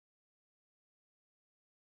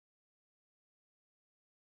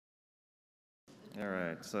All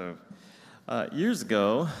right, so years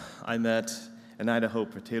ago, I met an Idaho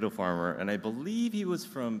potato farmer, and I believe he was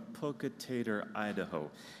from Pocatator,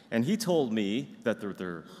 Idaho. And he told me that there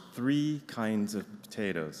are three kinds of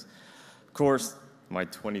potatoes. Of course, my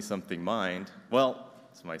 20-something mind, well,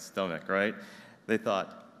 it's my stomach, right? They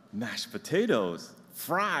thought, mashed potatoes,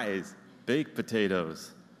 fries, baked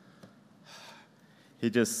potatoes. He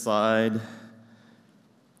just sighed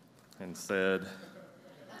and said,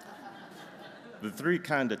 the three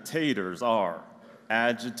kind of taters are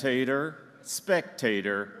agitator,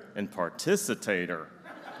 spectator, and particitator.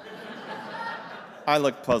 I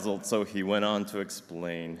looked puzzled, so he went on to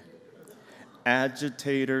explain.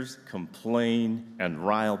 Agitators complain and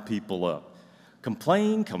rile people up.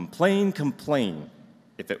 Complain, complain, complain.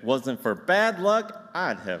 If it wasn't for bad luck,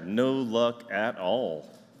 I'd have no luck at all.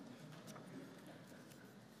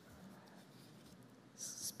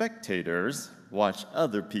 Spectators watch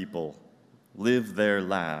other people live their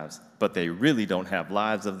lives, but they really don't have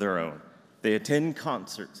lives of their own. They attend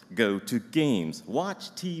concerts, go to games,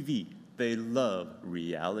 watch TV. They love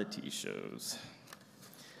reality shows.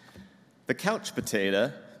 The couch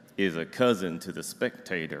potato is a cousin to the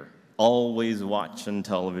spectator, always watching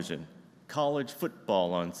television. College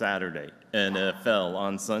football on Saturday, NFL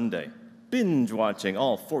on Sunday, binge watching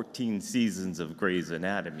all 14 seasons of Grey's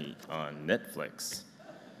Anatomy on Netflix.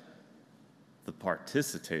 The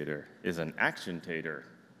particitator is an action-tator,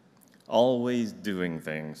 always doing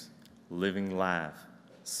things, living life,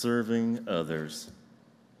 serving others.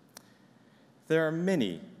 There are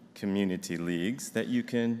many community leagues that you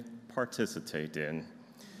can participate in.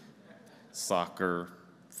 Soccer,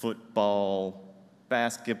 football,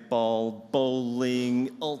 basketball,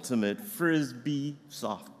 bowling, ultimate frisbee,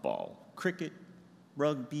 softball, cricket,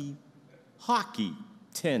 rugby, hockey,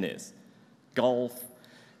 tennis, golf,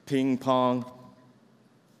 ping pong.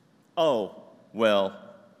 Oh, well,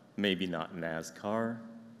 maybe not NASCAR.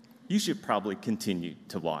 You should probably continue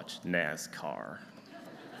to watch NASCAR.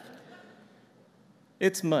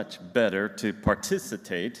 It's much better to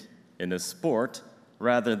participate in a sport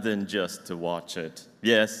rather than just to watch it.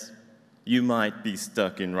 Yes, you might be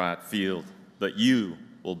stuck in right field, but you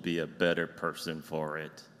will be a better person for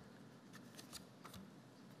it.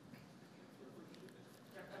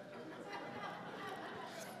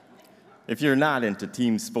 If you're not into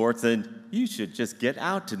team sports, then you should just get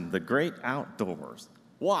out in the great outdoors.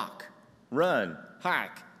 Walk, run,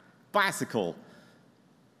 hike, bicycle,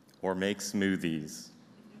 or make smoothies.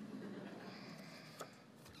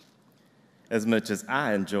 As much as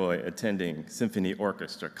I enjoy attending symphony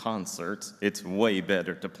orchestra concerts, it's way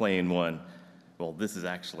better to play in one. Well, this is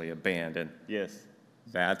actually a band, and yes,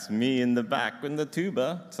 that's me in the back in the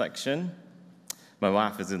tuba section. My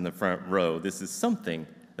wife is in the front row. This is something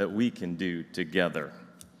that we can do together.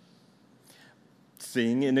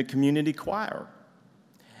 Sing in a community choir.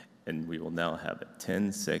 And we will now have a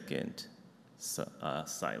 10-second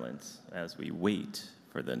silence as we wait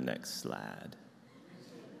for the next slide.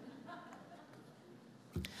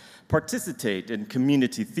 Participate in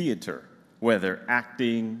community theater, whether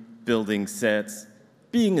acting, building sets,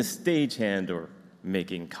 being a stagehand, or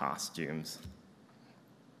making costumes.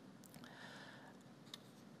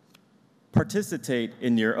 Participate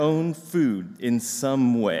in your own food in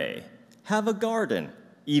some way. Have a garden.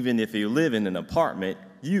 Even if you live in an apartment,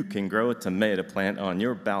 you can grow a tomato plant on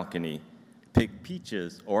your balcony. Pick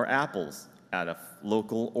peaches or apples at a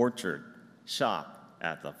local orchard. Shop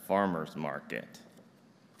at the farmer's market.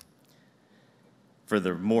 For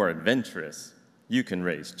the more adventurous, you can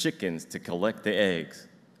raise chickens to collect the eggs.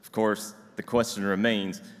 Of course, the question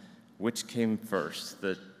remains, which came first,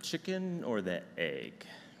 the chicken or the egg?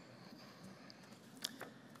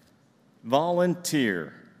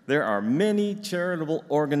 Volunteer. There are many charitable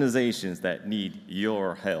organizations that need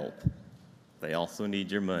your help. They also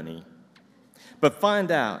need your money. But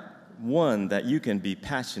find out one that you can be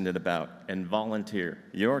passionate about and volunteer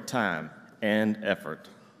your time and effort.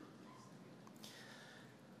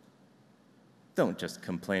 Don't just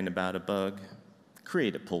complain about a bug.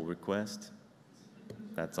 Create a pull request.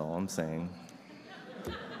 That's all I'm saying.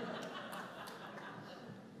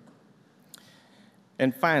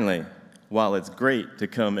 And finally, while it's great to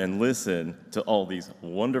come and listen to all these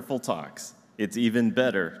wonderful talks, it's even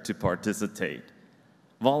better to participate.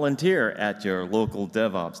 Volunteer at your local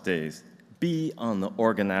DevOps days. Be on the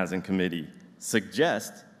organizing committee.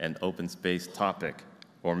 Suggest an open space topic,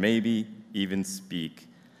 or maybe even speak.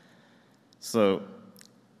 So,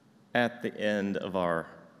 at the end of our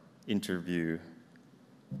interview,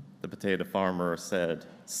 the potato farmer said,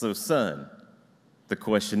 "So son, the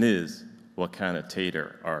question is, what kind of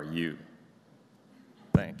tater are you?"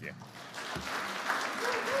 Thank you.